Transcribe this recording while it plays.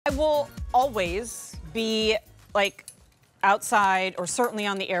will always be like outside or certainly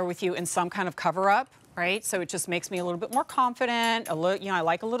on the air with you in some kind of cover-up, right? So it just makes me a little bit more confident, a little, I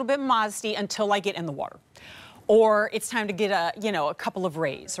like a little bit of modesty until I get in the water. Or it's time to get a couple of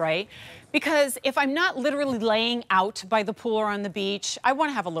rays, right? Because if I'm not literally laying out by the pool or on the beach, I want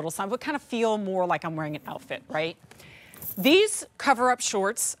to have a little sun, but kind of feel more like I'm wearing an outfit, right? These cover-up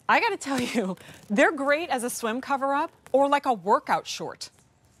shorts, I got to tell you, they're great as a swim cover-up or like a workout short.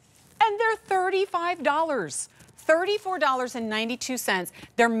 And they're $35. $34.92.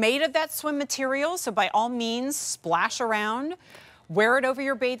 They're made of that swim material, so by all means, splash around, wear it over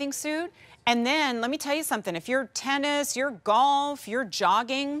your bathing suit. And then, let me tell you something, if you're tennis, you're golf, you're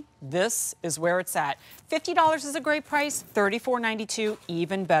jogging, this is where it's at. $50 is a great price, $34.92,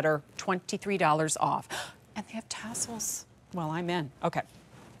 even better, $23 off. And they have tassels. Well, I'm in. Okay.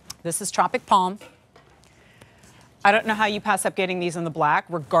 This is Tropic Palm. I don't know how you pass up getting these in the black,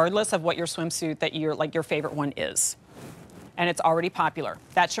 regardless of what your swimsuit that your favorite one is. And it's already popular.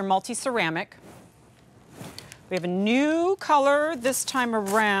 That's your multi-ceramic. We have a new color this time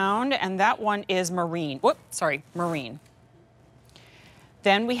around, and that one is marine. Whoop, sorry, marine.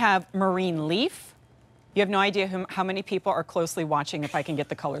 Then we have marine leaf. You have no idea how many people are closely watching if I can get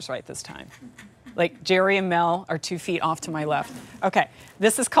the colors right this time. Like Jerry and Mel are 2 feet off to my left. Okay,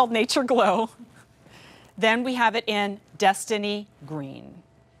 this is called Nature Glow. Then we have it in Destiny Green.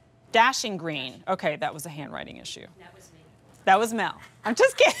 Dashing Green. Okay, that was a handwriting issue. That was me. That was Mel. I'm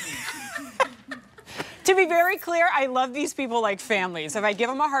just kidding. To be very clear, I love these people like families. If I give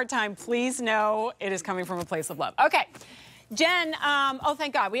them a hard time, please know it is coming from a place of love. Okay, Jen, oh,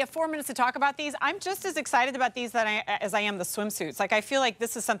 thank God. We have 4 minutes to talk about these. I'm just as excited about these as I am the swimsuits. Like, I feel like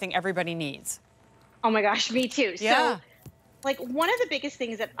this is something everybody needs. Oh my gosh, me too. Yeah. So, like, one of the biggest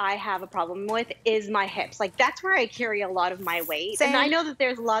things that I have a problem with is my hips. Like, that's where I carry a lot of my weight. Same. And I know that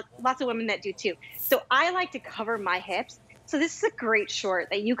there's lots of women that do too. So I like to cover my hips. So this is a great short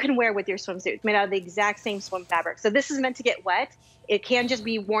that you can wear with your swimsuit. It's made out of the exact same swim fabric. So this is meant to get wet. It can just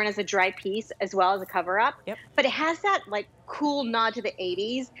be worn as a dry piece as well as a cover-up. Yep. But it has that, like, cool nod to the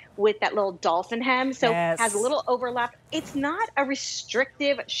 80s with that little dolphin hem. So Yes. it has a little overlap. It's not a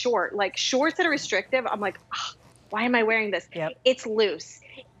restrictive short. Like, shorts that are restrictive, I'm like, oh, why am I wearing this? Yep. It's loose.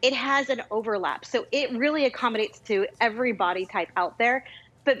 It has an overlap. So it really accommodates to every body type out there.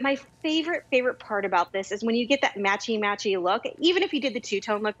 But my favorite part about this is when you get that matchy look, even if you did the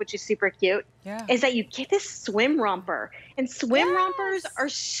two-tone look, which is super cute, Yeah. is that you get this swim romper. And swim rompers are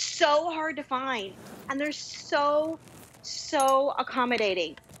so hard to find. And they're so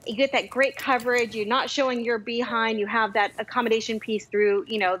accommodating. You get that great coverage. You're not showing your behind. You have that accommodation piece through,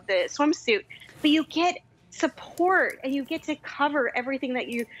 the swimsuit. But you get support and you get to cover everything that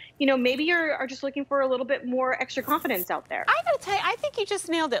maybe you are just looking for a little bit more extra confidence out there. I gotta tell you, I think you just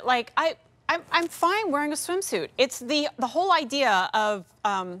nailed it. Like, I'm fine wearing a swimsuit. It's the whole idea of,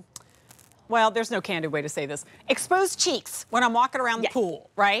 well, there's no candid way to say this, exposed cheeks when I'm walking around the pool,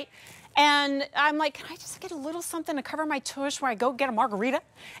 right? And I'm like, can I just get a little something to cover my tush where I go get a margarita?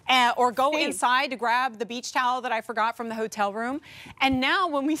 Or go inside to grab the beach towel that I forgot from the hotel room. And now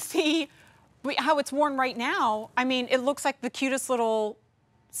when we see how it's worn right now, I mean, it looks like the cutest little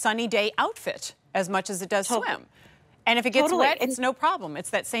sunny day outfit as much as it does swim. And if it gets wet, it's no problem.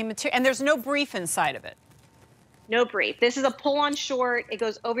 It's that same material. And there's no brief inside of it. No brief. This is a pull-on short. It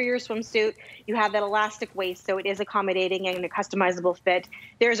goes over your swimsuit. You have that elastic waist, so it is accommodating and a customizable fit.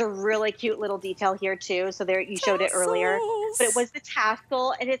 There's a really cute little detail here too. So there, you showed it earlier, but it was the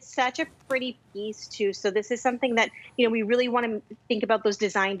tassel, and it's such a pretty piece too. So this is something that we really want to think about, those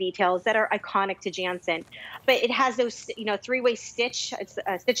design details that are iconic to Jantzen. But it has those three-way stitch. It's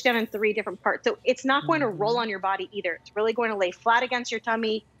stitched down in 3 different parts, so it's not going to roll on your body either. It's really going to lay flat against your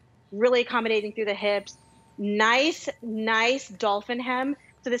tummy, really accommodating through the hips. Nice dolphin hem.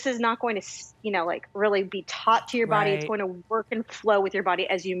 So this is not going to, really be taut to your body. It's going to work and flow with your body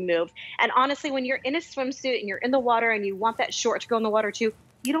as you move. And honestly, when you're in a swimsuit and you're in the water and you want that short to go in the water too,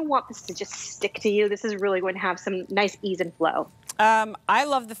 you don't want this to just stick to you. This is really going to have some nice ease and flow. I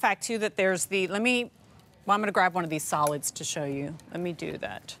love the fact too that there's I'm going to grab one of these solids to show you. Let me do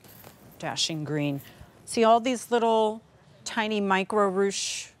that. Dashing green. See all these little tiny micro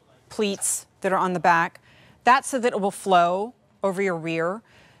ruche pleats that are on the back? That's so that it will flow over your rear.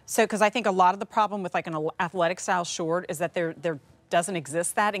 So, because I think a lot of the problem with like an athletic style short is that there doesn't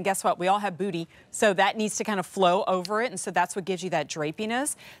exist that. And guess what? We all have booty. So that needs to kind of flow over it. And so that's what gives you that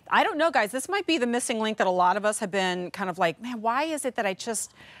drapiness. I don't know, guys. This might be the missing link that a lot of us have been kind of like, man, why is it that I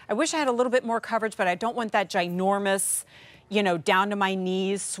wish I had a little bit more coverage, but I don't want that ginormous, you know, down to my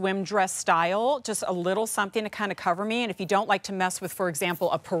knees swim dress style, just a little something to kind of cover me. And if you don't like to mess with, for example,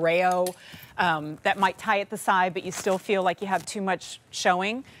 a pareo that might tie at the side, but you still feel like you have too much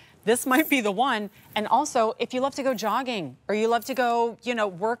showing, this might be the one. And also, if you love to go jogging or you love to go, you know,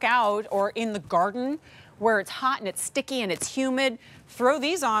 work out or in the garden where it's hot and it's sticky and it's humid, throw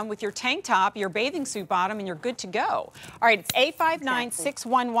these on with your tank top, your bathing suit bottom, and you're good to go. All right, it's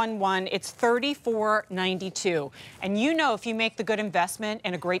A596111. It's $34.92. And you know if you make the good investment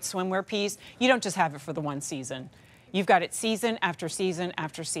in a great swimwear piece, you don't just have it for the one season. You've got it season after season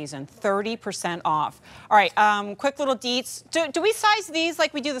after season, 30% off. All right, quick little deets. Do we size these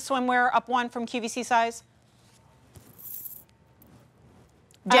like we do the swimwear up one from QVC size?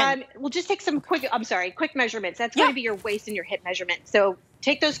 We'll just take some quick measurements. That's going to be your waist and your hip measurement. So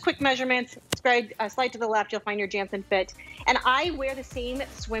take those quick measurements, slide to the left, you'll find your Jantzen fit. And I wear the same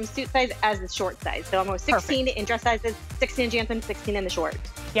swimsuit size as the short size. So I'm a 16 in dress sizes, 16 in Jantzen, 16 in the short.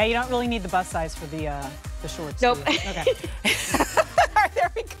 Yeah, you don't really need the bust size for the shorts. Nope. Okay. All right,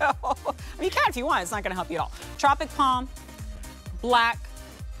 there we go. I mean, you can if you want. It's not going to help you at all. Tropic Palm, black.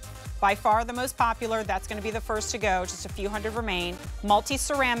 By far the most popular. That's going to be the first to go. Just a few hundred remain.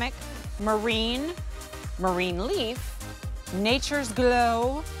 Multi-ceramic, marine, marine leaf, nature's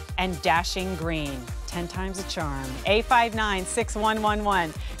glow, and dashing green. 10 times a charm.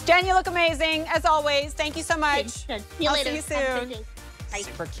 A596111. Jen, you look amazing, as always. Thank you so much. See you later. See you soon. Bye.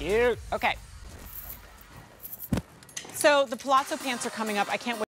 Super cute. Okay. So the palazzo pants are coming up. I can't wait.